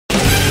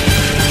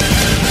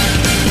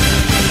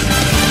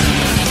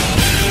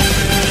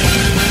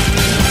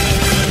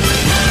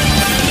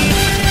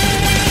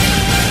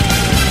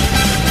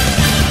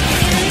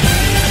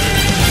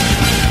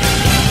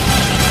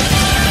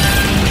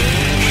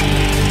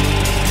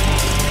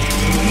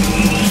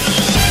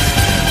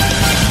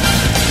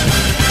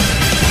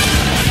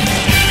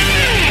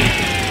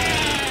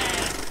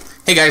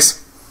Hey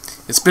guys,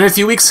 it's been a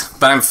few weeks,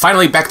 but I'm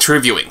finally back to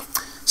reviewing.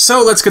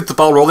 So let's get the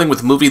ball rolling with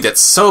a movie that's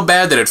so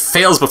bad that it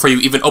fails before you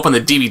even open the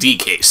DVD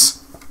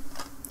case.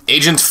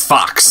 Agent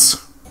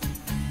F.O.X.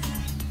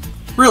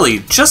 Really,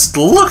 just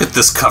look at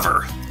this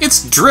cover.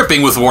 It's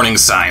dripping with warning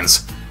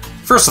signs.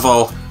 First of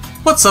all,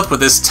 what's up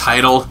with this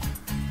title?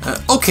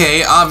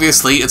 Okay,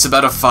 obviously it's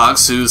about a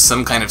fox who's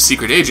some kind of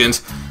secret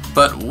agent,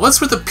 but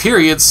what's with the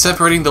period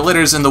separating the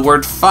letters in the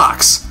word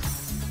Fox?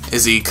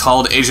 Is he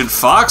called Agent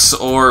F.O.X.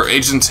 or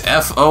Agent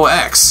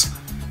F.O.X.?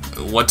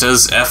 What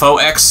does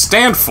F.O.X.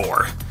 stand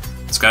for?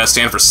 It's gotta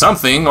stand for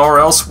something, or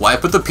else why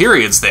put the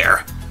periods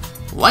there?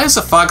 Why is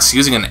a fox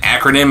using an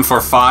acronym for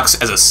Fox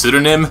as a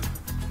pseudonym?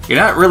 You're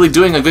not really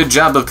doing a good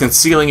job of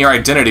concealing your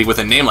identity with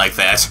a name like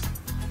that.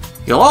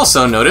 You'll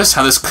also notice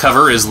how this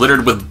cover is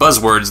littered with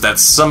buzzwords that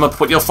sum up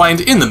what you'll find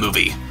in the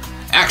movie.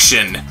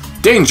 Action,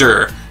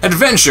 danger,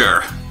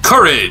 adventure,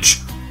 courage,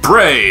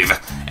 brave,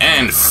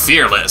 and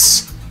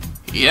fearless.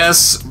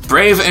 Yes,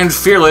 brave and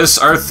fearless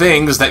are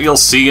things that you'll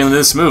see in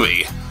this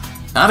movie.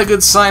 Not a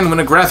good sign when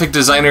a graphic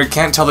designer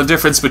can't tell the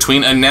difference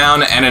between a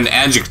noun and an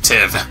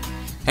adjective.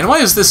 And why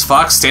is this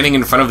fox standing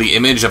in front of the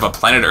image of a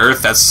planet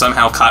Earth that's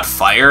somehow caught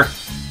fire?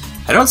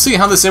 I don't see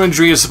how this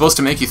imagery is supposed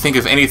to make you think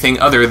of anything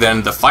other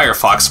than the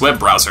Firefox web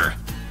browser.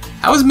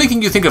 How is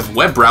making you think of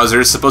web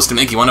browsers supposed to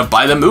make you want to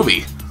buy the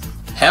movie?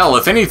 Hell,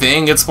 if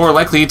anything, it's more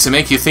likely to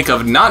make you think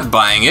of not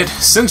buying it,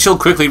 since you'll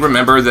quickly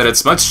remember that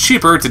it's much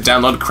cheaper to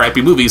download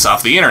crappy movies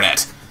off the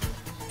internet.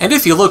 And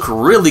if you look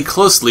really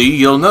closely,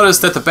 you'll notice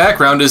that the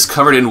background is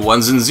covered in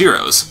ones and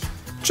zeros.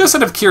 Just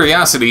out of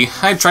curiosity,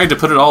 I tried to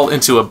put it all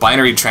into a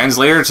binary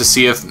translator to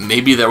see if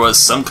maybe there was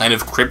some kind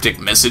of cryptic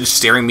message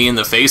staring me in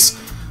the face,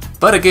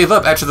 but I gave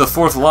up after the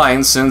fourth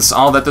line since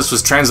all that this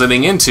was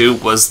translating into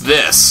was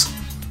this.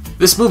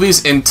 This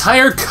movie's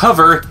entire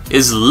cover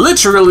is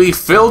literally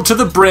filled to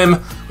the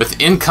brim with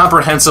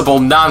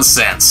incomprehensible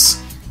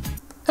nonsense.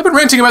 I've been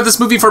ranting about this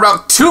movie for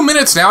about 2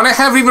 minutes now and I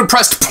haven't even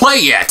pressed play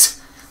yet.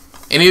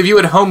 Any of you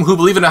at home who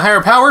believe in a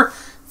higher power,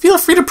 feel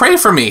free to pray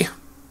for me.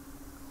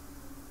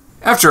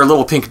 After a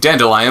little pink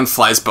dandelion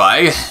flies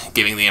by,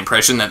 giving the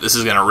impression that this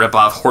is going to rip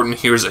off Horton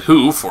Hears a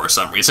Who for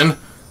some reason,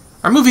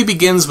 our movie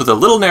begins with a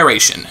little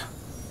narration.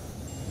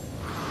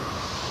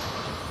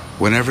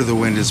 Whenever the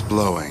wind is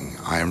blowing,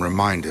 I am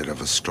reminded of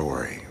a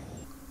story.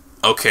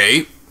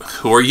 Okay,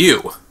 who are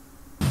you?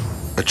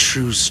 A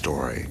true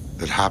story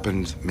that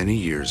happened many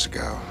years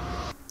ago.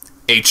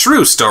 A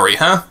true story,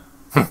 huh?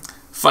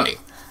 Funny.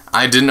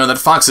 I didn't know that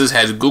foxes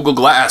had Google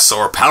Glass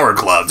or Power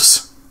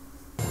Gloves.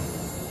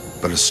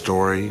 But a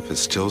story that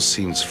still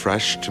seems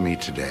fresh to me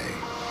today.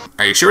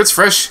 Are you sure it's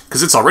fresh?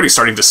 Because it's already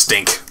starting to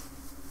stink.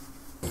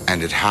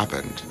 And it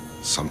happened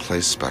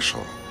someplace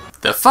special.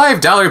 The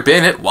 $5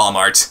 bin at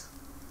Walmart.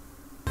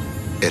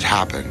 It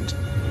happened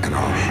in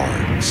our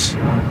hearts.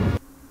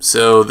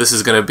 So this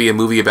is going to be a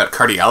movie about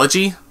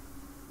cardiology?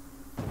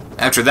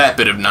 After that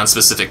bit of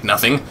non-specific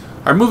nothing,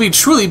 our movie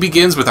truly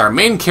begins with our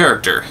main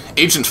character,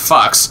 Agent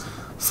F.O.X.,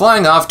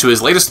 flying off to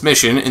his latest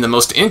mission in the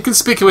most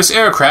inconspicuous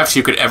aircraft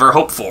you could ever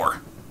hope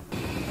for.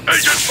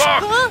 Agent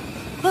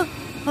F.O.X!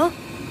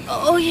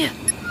 Oh yeah.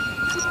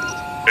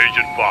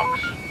 Agent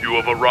F.O.X., you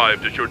have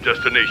arrived at your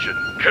destination,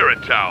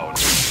 Carrot Town.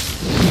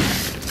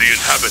 The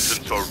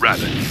inhabitants are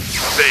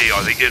rabbits. They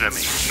are the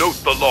enemy. Note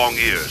the long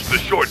ears, the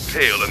short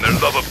tail, and their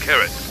love of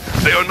carrots.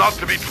 They are not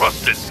to be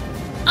trusted.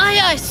 Aye,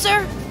 aye,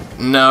 sir.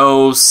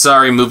 No,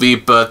 sorry movie,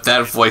 but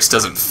that voice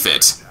doesn't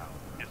fit.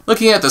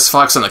 Looking at this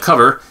fox on the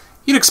cover,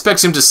 you'd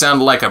expect him to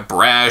sound like a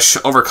brash,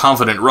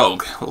 overconfident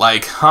rogue,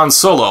 like Han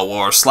Solo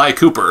or Sly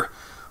Cooper.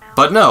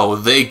 But no,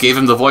 they gave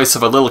him the voice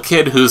of a little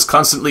kid who's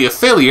constantly a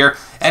failure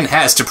and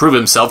has to prove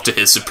himself to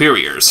his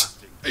superiors.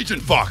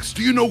 Agent F.O.X.,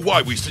 do you know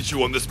why we sent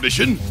you on this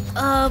mission?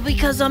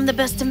 Because I'm the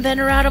best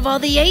inventor out of all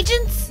the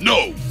agents?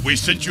 No, we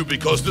sent you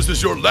because this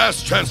is your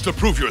last chance to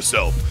prove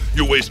yourself.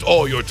 You waste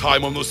all your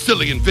time on those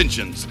silly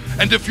inventions.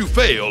 And if you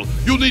fail,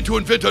 you'll need to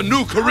invent a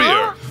new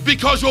career,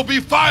 because you'll be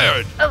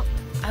fired. Oh,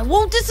 I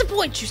won't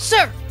disappoint you,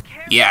 sir.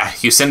 Yeah,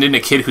 you send in a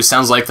kid who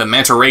sounds like the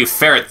manta ray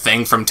ferret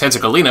thing from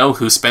Tentacolino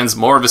who spends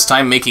more of his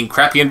time making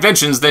crappy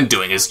inventions than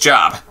doing his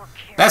job.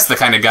 That's the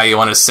kind of guy you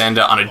want to send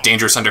on a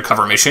dangerous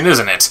undercover mission,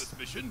 isn't it?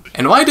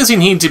 And why does he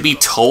need to be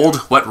told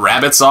what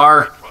rabbits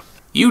are?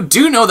 You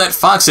do know that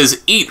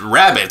foxes eat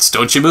rabbits,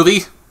 don't you,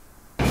 movie?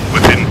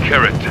 Within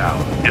Carrot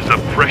Town is a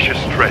precious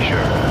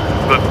treasure,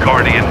 the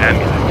Guardian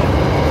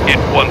Amulet.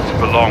 It once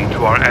belonged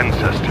to our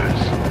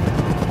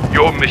ancestors.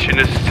 Your mission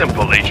is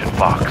simple, Agent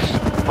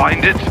F.O.X.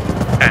 Find it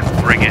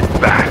and bring it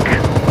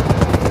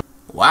back.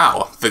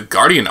 Wow, the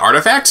Guardian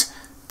artifact?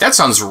 That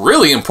sounds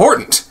really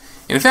important.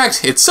 In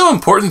fact, it's so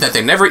important that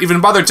they never even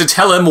bothered to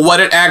tell him what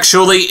it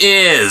actually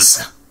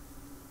is.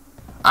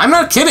 I'm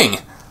not kidding.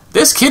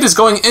 This kid is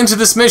going into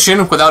this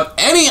mission without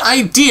any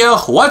idea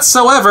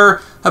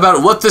whatsoever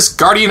about what this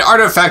Guardian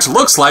artifact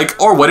looks like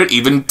or what it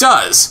even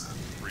does.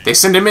 They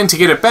send him in to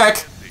get it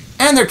back,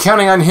 and they're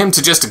counting on him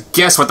to just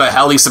guess what the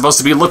hell he's supposed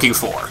to be looking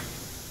for.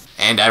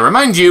 And I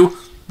remind you,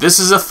 this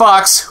is a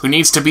fox who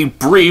needs to be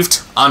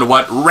briefed on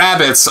what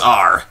rabbits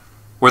are.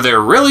 Were there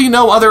really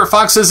no other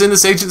Foxes in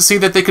this agency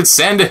that they could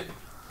send?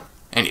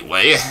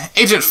 Anyway,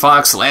 Agent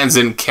F.O.X lands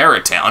in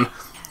Carrot Town,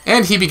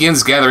 and he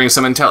begins gathering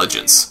some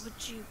intelligence.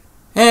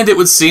 And it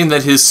would seem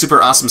that his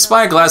super awesome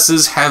spy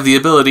glasses have the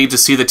ability to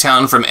see the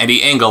town from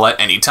any angle at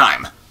any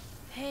time.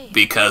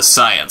 Because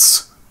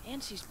science.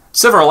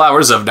 Several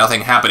hours of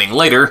nothing happening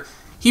later,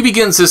 he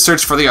begins his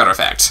search for the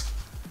artifact.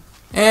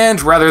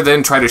 And rather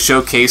than try to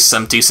showcase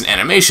some decent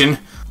animation,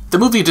 the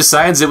movie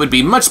decides it would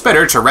be much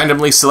better to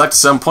randomly select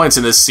some points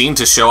in this scene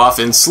to show off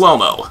in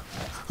slow-mo.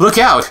 Look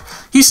out!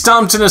 He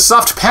stomped in a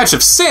soft patch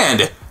of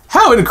sand!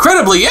 How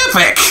incredibly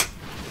epic!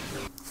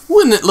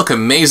 Wouldn't it look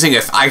amazing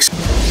if I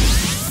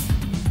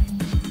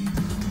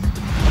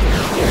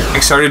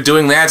started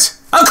doing that?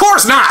 Of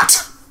course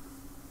not!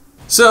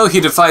 So he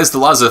defies the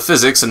laws of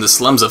physics in the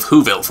slums of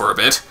Whoville for a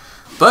bit,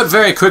 but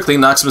very quickly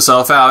knocks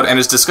himself out and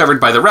is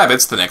discovered by the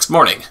rabbits the next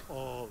morning.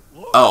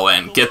 Oh,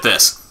 and get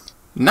this.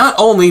 Not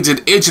only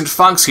did Agent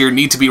F.O.X here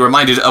need to be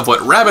reminded of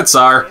what rabbits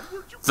are,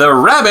 the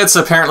rabbits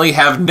apparently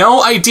have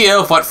no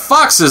idea what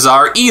foxes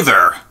are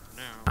either.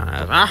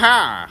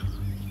 Aha!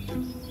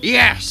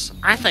 Yes,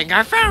 I think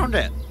I found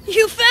it.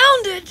 You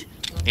found it!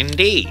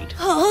 Indeed.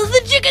 Oh,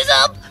 the jig is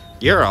up!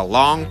 You're a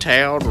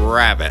long-tailed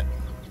rabbit.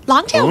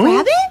 Long-tailed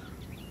rabbit?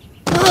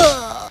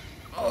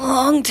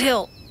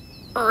 Long-tailed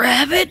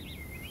rabbit?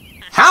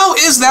 How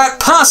is that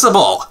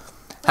possible?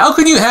 How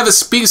can you have a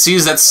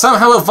species that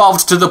somehow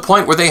evolved to the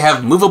point where they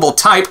have movable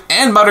type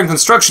and modern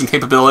construction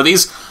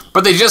capabilities,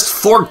 but they just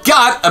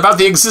forgot about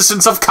the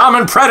existence of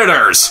common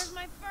predators?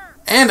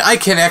 And I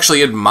can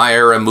actually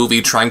admire a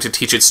movie trying to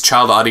teach its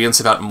child audience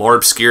about more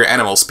obscure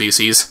animal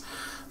species,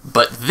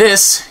 but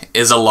this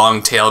is a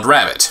long-tailed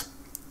rabbit.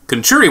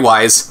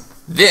 Contrary-wise,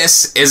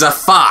 this is a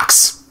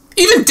fox.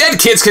 Even dead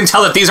kids can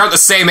tell that these aren't the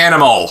same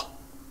animal.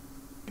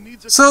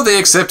 So they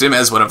accept him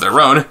as one of their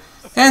own,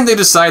 and they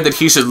decide that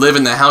he should live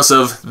in the house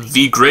of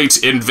the great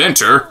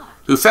inventor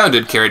who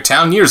founded Carrot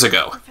Town years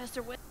ago.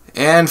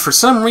 And for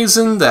some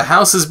reason, the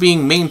house is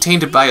being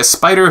maintained by a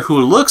spider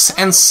who looks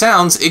and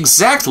sounds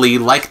exactly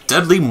like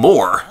Dudley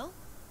Moore.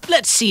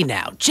 Let's see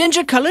now.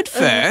 Ginger-colored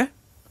fur,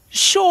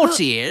 short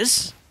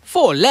ears,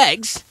 4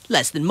 legs,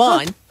 less than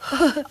mine.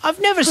 I've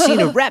never seen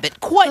a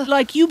rabbit quite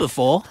like you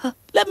before.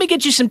 Let me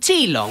get you some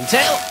tea,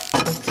 Longtail.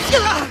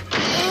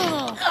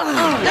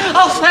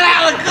 Oh, sit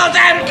out the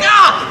goddamn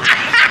car!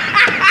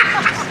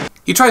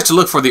 He tries to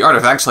look for the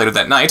artifact later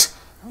that night,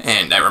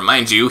 and I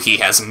remind you, he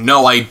has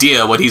no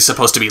idea what he's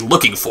supposed to be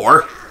looking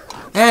for.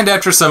 And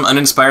after some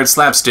uninspired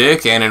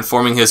slapstick and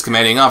informing his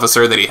commanding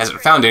officer that he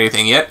hasn't found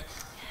anything yet,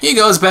 he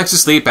goes back to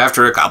sleep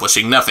after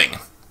accomplishing nothing.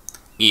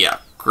 Yeah,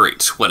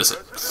 great. What is it?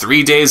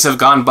 3 days have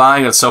gone by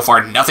and so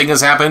far nothing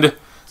has happened?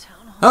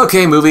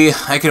 Okay, movie,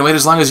 I can wait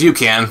as long as you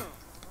can.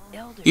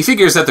 He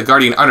figures that the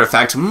Guardian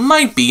artifact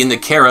might be in the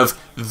care of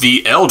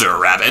the Elder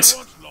Rabbit,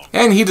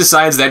 and he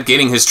decides that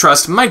gaining his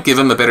trust might give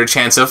him a better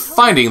chance of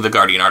finding the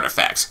Guardian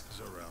artifact.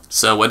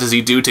 So what does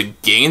he do to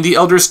gain the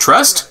Elder's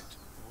trust?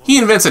 He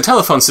invents a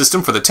telephone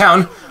system for the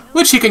town,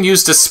 which he can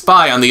use to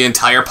spy on the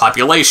entire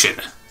population.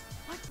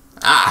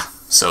 Ah,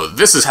 so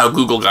this is how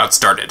Google got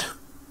started.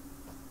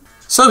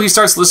 So he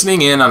starts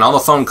listening in on all the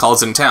phone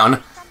calls in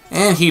town,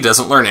 and he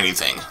doesn't learn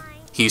anything.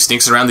 He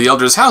sneaks around the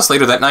Elder's house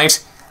later that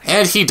night,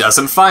 and he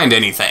doesn't find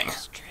anything.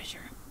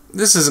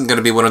 This isn't going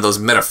to be one of those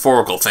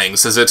metaphorical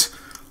things, is it?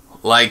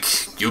 Like,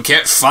 you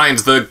can't find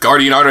the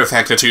Guardian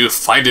artifact until you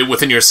find it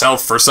within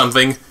yourself or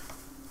something?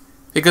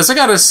 Because I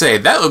gotta say,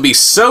 that would be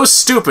so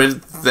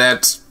stupid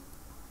that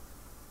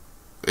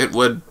it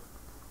would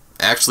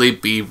actually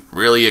be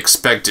really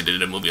expected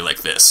in a movie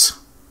like this.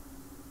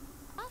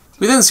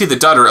 We then see the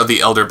daughter of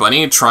the Elder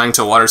Bunny trying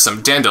to water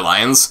some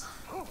dandelions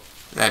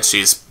that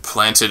she's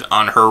planted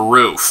on her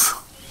roof.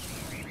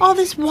 All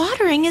this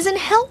watering isn't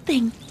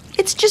helping.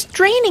 It's just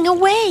draining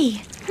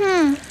away.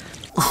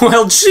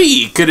 Well,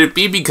 gee, could it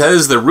be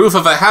because the roof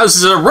of a house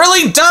is a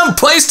really dumb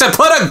place to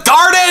put a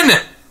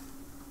garden?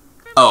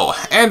 Oh,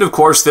 and of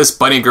course this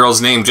bunny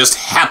girl's name just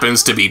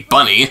happens to be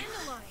Bunny,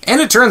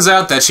 and it turns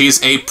out that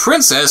she's a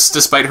princess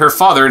despite her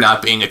father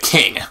not being a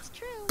king.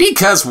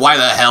 Because why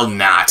the hell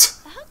not?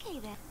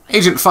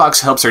 Agent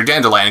F.O.X helps her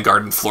dandelion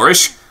garden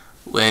flourish,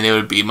 when it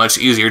would be much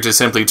easier to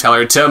simply tell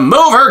her to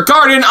move her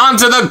garden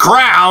onto the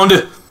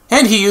ground!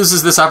 And he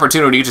uses this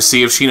opportunity to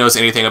see if she knows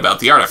anything about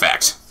the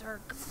artifact.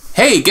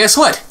 Hey, guess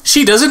what?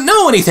 She doesn't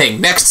know anything!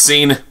 Next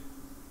scene!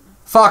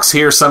 F.O.X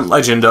hears some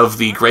legend of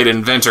the great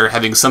inventor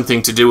having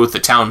something to do with the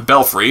town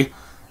belfry,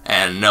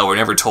 and no, we're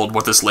never told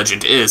what this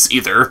legend is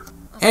either,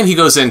 and he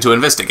goes in to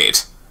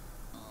investigate.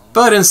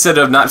 But instead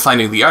of not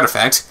finding the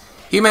artifact,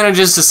 he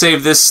manages to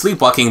save this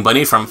sleepwalking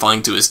bunny from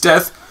falling to his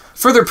death,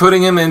 further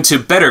putting him into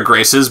better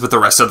graces with the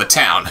rest of the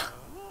town.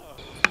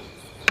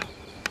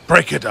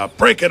 Break it up,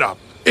 break it up.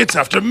 It's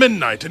after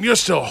midnight and you're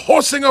still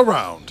horsing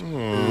around.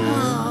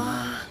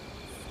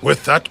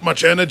 With that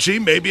much energy,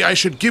 maybe I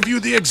should give you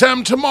the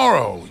exam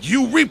tomorrow.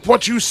 You reap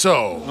what you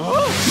sow.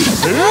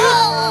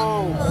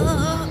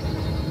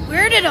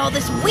 Where did all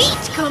this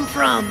wheat come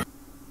from?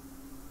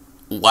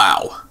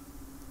 Wow.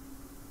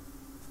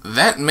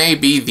 That may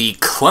be the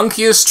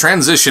clunkiest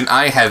transition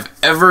I have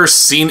ever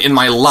seen in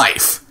my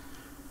life.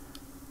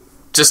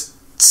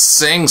 Just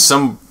saying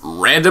some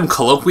random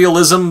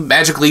colloquialism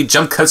magically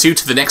jump cuts you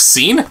to the next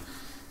scene?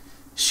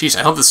 Sheesh,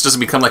 I hope this doesn't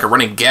become like a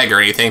running gag or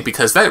anything,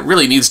 because that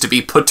really needs to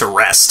be put to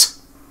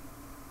rest.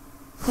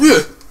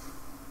 Ugh.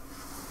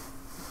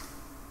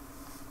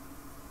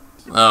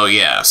 Oh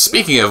yeah,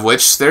 speaking of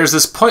which, there's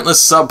this pointless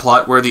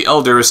subplot where the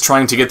Elder is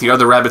trying to get the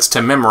other rabbits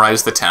to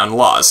memorize the town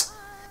laws.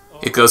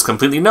 It goes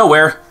completely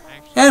nowhere,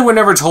 and we're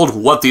never told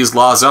what these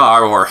laws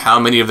are or how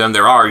many of them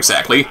there are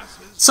exactly,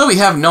 so we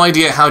have no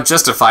idea how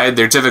justified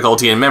their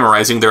difficulty in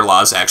memorizing their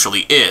laws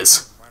actually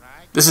is.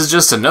 This is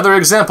just another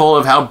example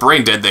of how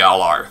brain-dead they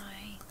all are.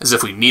 As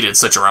if we needed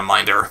such a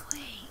reminder.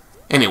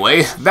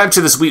 Anyway, back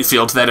to this wheat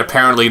field that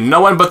apparently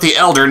no one but the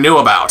Elder knew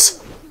about.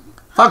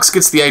 F.O.X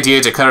gets the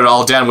idea to cut it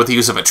all down with the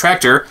use of a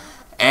tractor,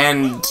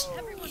 and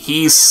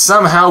he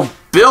somehow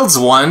builds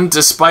one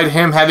despite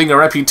him having a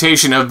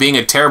reputation of being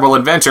a terrible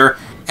inventor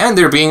and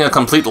there being a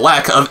complete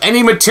lack of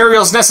any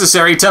materials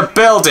necessary to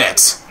build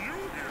it.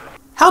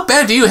 How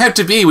bad do you have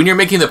to be when you're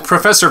making the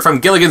professor from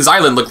Gilligan's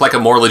Island look like a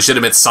more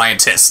legitimate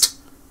scientist?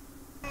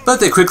 But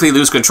they quickly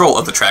lose control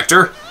of the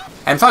tractor,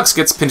 and F.O.X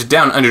gets pinned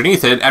down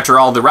underneath it after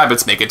all the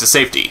rabbits make it to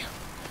safety.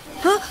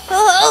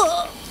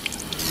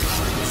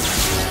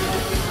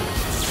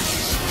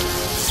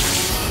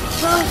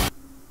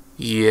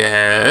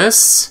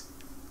 Yes?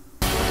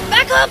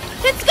 Back up!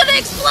 It's gonna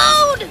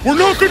explode! We're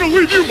not gonna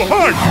leave you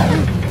behind!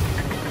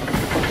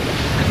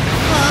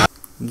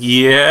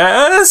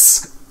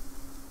 Yes?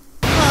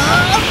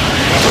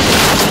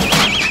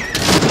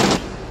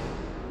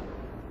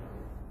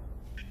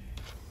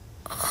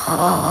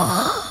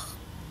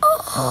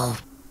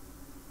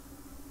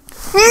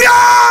 No!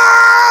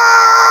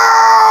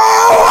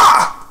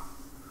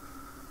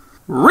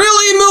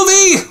 Really,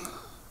 movie?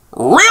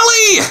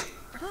 Really?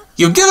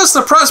 You give us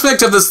the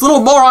prospect of this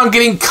little moron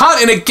getting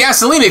caught in a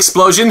gasoline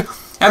explosion,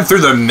 and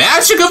through the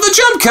magic of the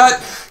jump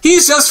cut,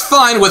 he's just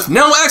fine with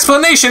no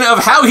explanation of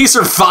how he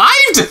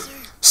survived?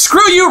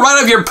 Screw you right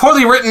out of your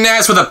poorly written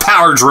ass with a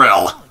power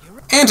drill.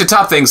 And to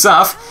top things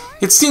off,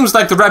 it seems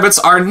like the rabbits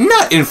are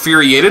not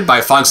infuriated by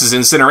F.O.X's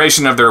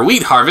incineration of their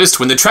wheat harvest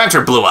when the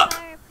tractor blew up.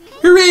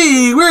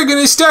 Hooray! We're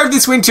gonna starve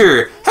this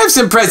winter! Have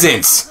some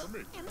presents!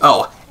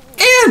 Oh,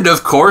 and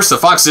of course, the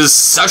F.O.X is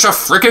such a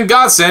frickin'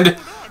 godsend.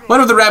 One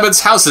of the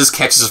rabbits' houses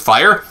catches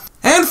fire,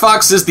 and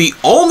F.O.X is the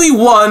only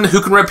one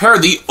who can repair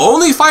the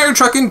only fire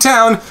truck in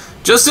town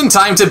just in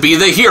time to be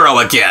the hero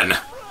again.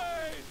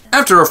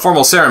 After a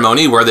formal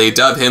ceremony where they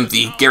dub him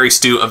the Gary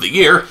Stew of the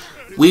Year,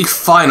 we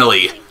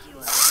finally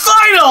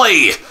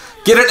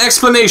get an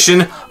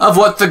explanation of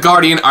what the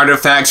Guardian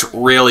artifact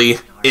really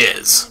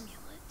is.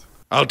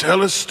 I'll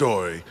tell a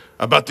story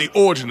about the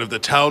origin of the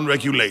town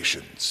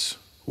regulations.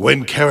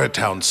 When Carrot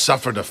Town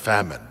suffered a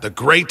famine, the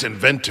great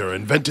inventor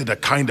invented a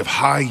kind of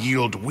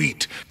high-yield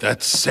wheat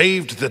that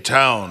saved the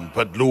town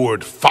but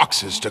lured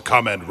foxes to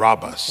come and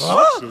rob us.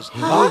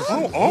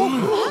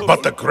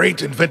 But the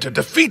great inventor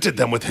defeated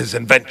them with his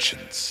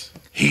inventions.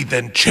 He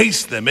then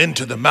chased them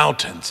into the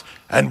mountains,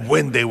 and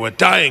when they were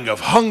dying of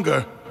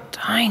hunger...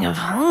 Dying of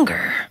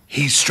hunger?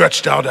 He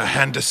stretched out a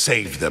hand to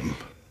save them.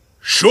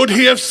 Should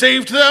he have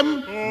saved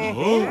them?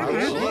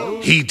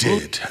 He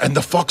did, and the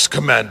F.O.X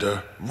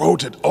commander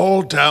wrote it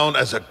all down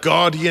as a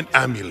guardian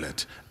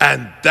amulet,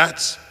 and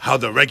that's how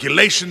the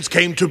regulations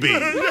came to be.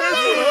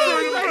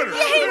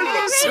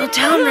 So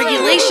town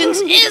regulations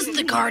is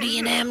the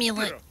Guardian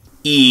amulet.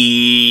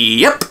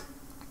 Yep.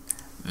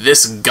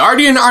 This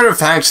Guardian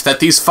artifact that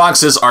these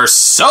foxes are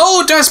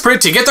so desperate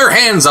to get their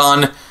hands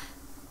on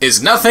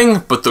is nothing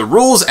but the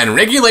rules and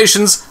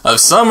regulations of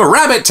some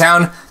rabbit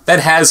town that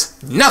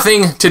has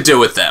nothing to do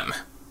with them.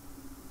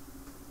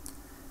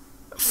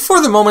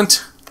 For the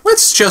moment,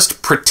 let's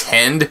just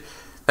pretend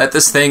that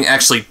this thing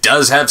actually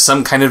does have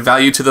some kind of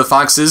value to the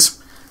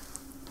foxes.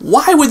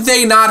 Why would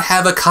they not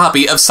have a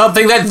copy of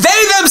something that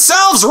they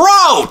themselves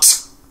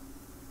wrote?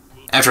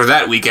 After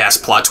that weak-ass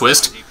plot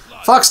twist,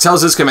 F.O.X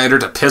tells his commander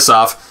to piss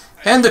off,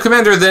 and the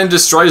commander then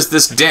destroys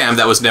this dam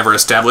that was never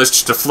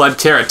established to flood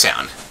Carrot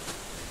Town.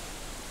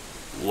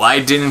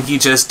 Why didn't he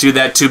just do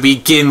that to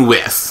begin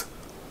with?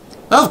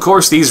 Of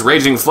course, these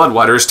raging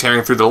floodwaters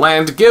tearing through the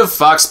land give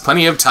F.O.X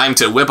plenty of time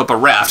to whip up a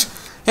raft,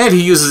 and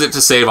he uses it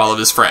to save all of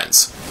his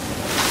friends.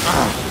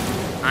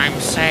 I'm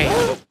safe.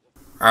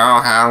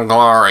 Oh, how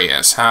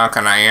glorious. How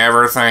can I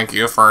ever thank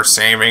you for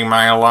saving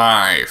my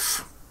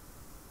life?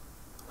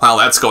 While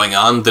that's going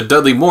on, the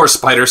Dudley Moore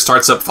spider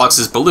starts up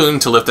F.O.X's balloon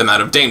to lift them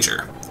out of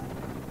danger.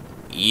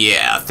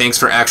 Yeah, thanks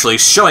for actually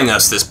showing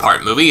us this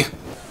part, movie.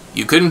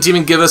 You couldn't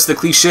even give us the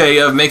cliche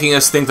of making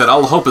us think that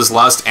all hope is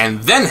lost and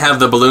then have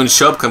the balloon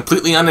show up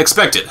completely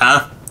unexpected,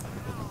 huh?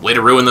 Way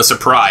to ruin the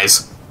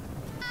surprise.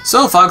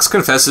 So F.O.X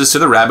confesses to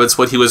the rabbits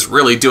what he was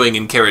really doing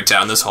in Carrot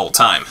Town this whole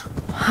time.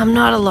 I'm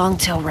not a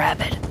long-tailed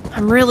rabbit.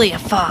 I'm really a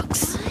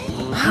fox.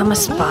 I'm a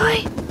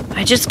spy.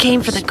 I just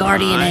came for the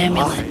Guardian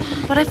amulet.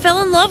 But I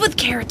fell in love with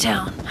Carrot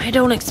Town. I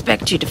don't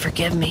expect you to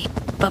forgive me.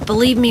 But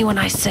believe me when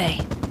I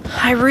say,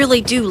 I really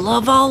do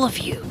love all of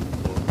you.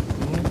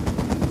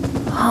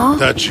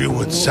 That you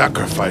would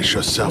sacrifice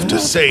yourself to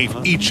save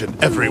each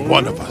and every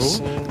one of us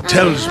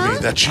tells me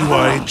that you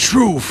are a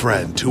true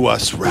friend to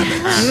us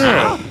rabbits.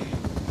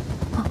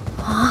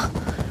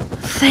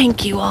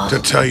 Thank you all. To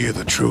tell you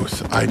the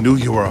truth, I knew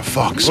you were a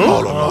fox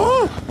all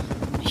along.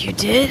 You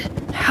did?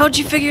 How'd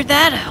you figure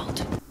that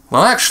out?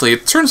 Well, actually,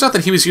 it turns out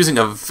that he was using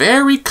a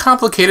very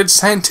complicated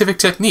scientific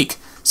technique,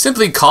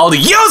 simply called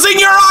using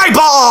your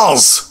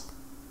eyeballs!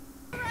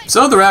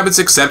 So the rabbits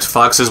accept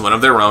Fox as one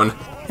of their own,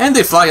 and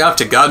they fly off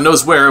to God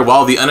knows where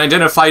while the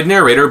unidentified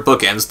narrator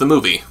bookends the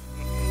movie.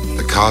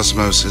 The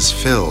cosmos is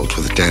filled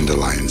with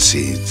dandelion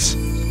seeds.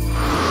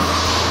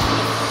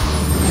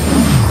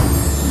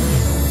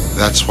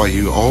 That's why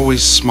you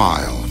always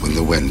smile when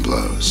the wind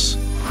blows.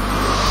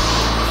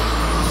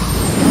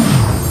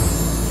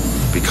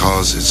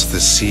 Because it's the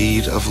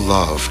seed of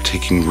love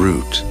taking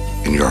root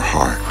in your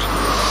heart.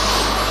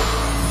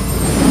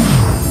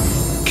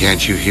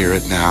 Can't you hear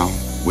it now,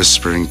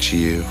 whispering to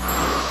you?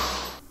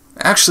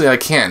 Actually, I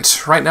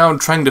can't. Right now I'm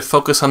trying to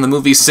focus on the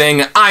movie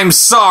saying, I'm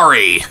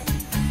sorry!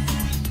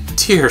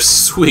 Dear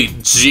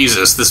sweet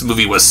Jesus, this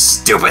movie was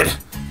stupid.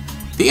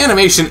 The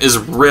animation is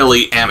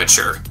really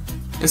amateur.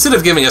 Instead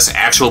of giving us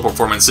actual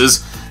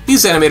performances,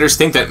 these animators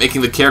think that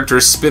making the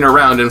characters spin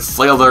around and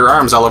flail their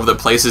arms all over the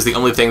place is the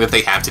only thing that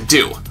they have to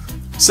do.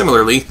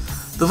 Similarly,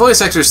 the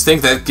voice actors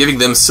think that giving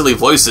them silly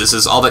voices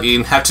is all that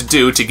you have to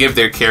do to give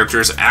their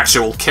characters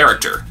actual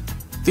character.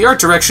 The art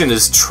direction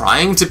is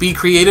trying to be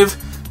creative,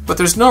 but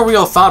there's no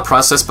real thought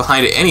process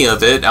behind any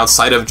of it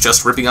outside of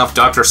just ripping off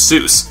Dr.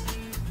 Seuss.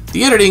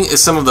 The editing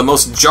is some of the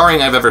most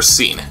jarring I've ever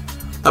seen.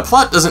 The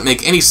plot doesn't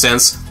make any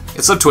sense,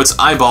 it's up to its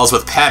eyeballs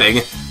with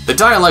padding, the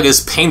dialogue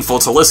is painful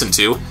to listen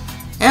to,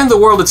 and the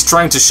world it's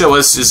trying to show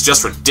us is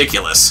just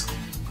ridiculous.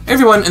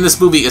 Everyone in this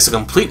movie is a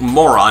complete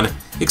moron,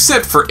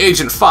 except for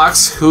Agent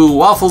Fox, who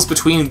waffles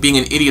between being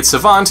an idiot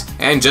savant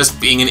and just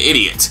being an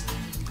idiot.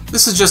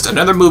 This is just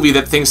another movie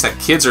that thinks that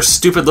kids are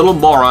stupid little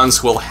morons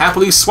who will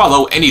happily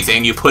swallow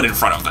anything you put in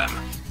front of them.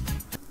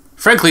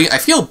 Frankly, I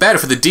feel bad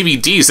for the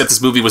DVDs that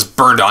this movie was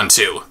burned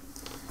onto.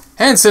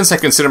 And since I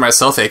consider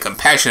myself a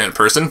compassionate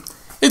person,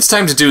 it's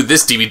time to do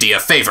this DVD a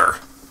favor.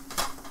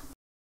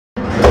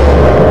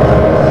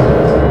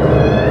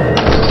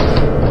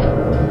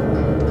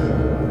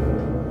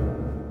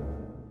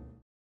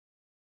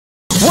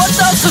 What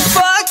does the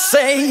fox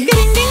say?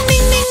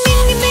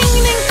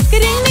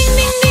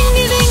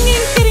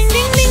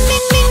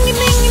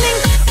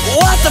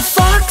 What the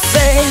fox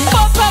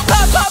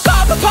say?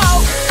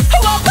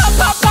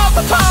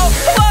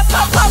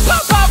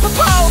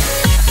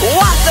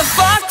 What the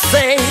fox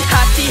say?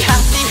 Hatty,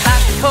 hatty,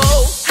 hatty ho,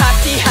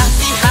 hatty,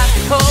 hatty,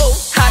 hatty ho,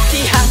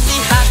 hatty, hatty,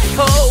 hatty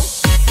ho.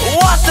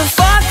 What the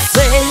fox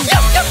say?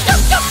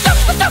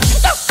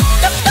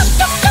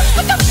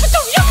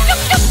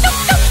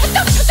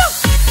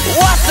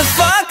 What the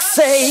fox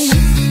say?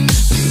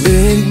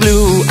 Big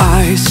blue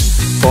eyes,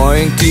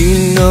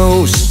 pointy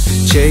nose,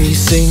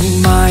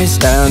 chasing mice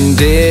and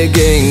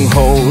digging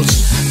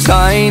holes.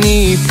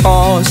 Tiny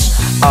paws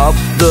up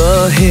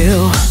the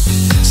hill.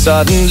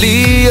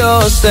 Suddenly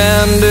you're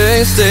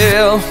standing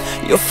still.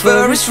 Your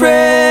fur is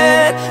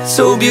red,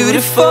 so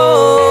beautiful,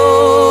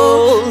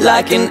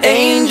 like an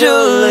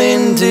angel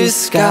in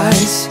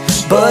disguise.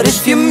 But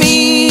if you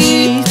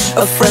meet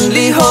a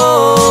friendly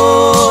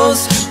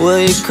host, will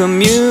you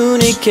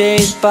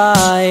communicate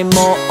by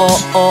more?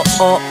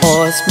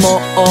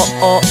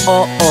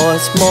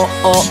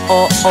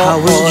 How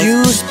will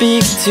you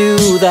speak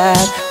to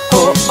that?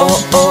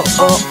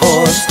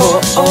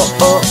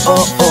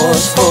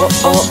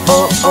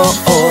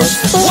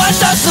 What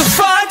does the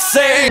fox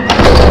say?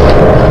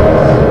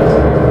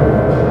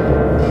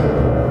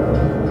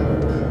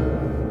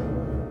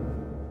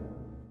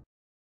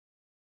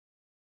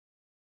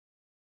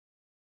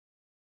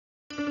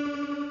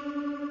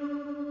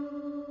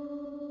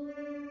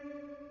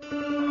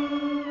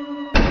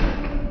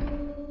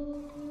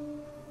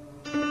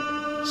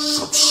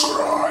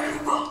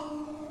 Subscribe,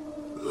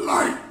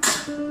 like,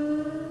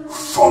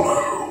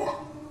 follow,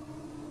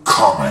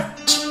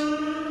 comment,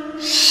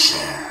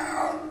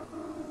 share,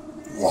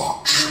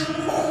 watch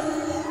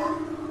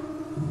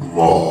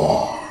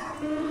more.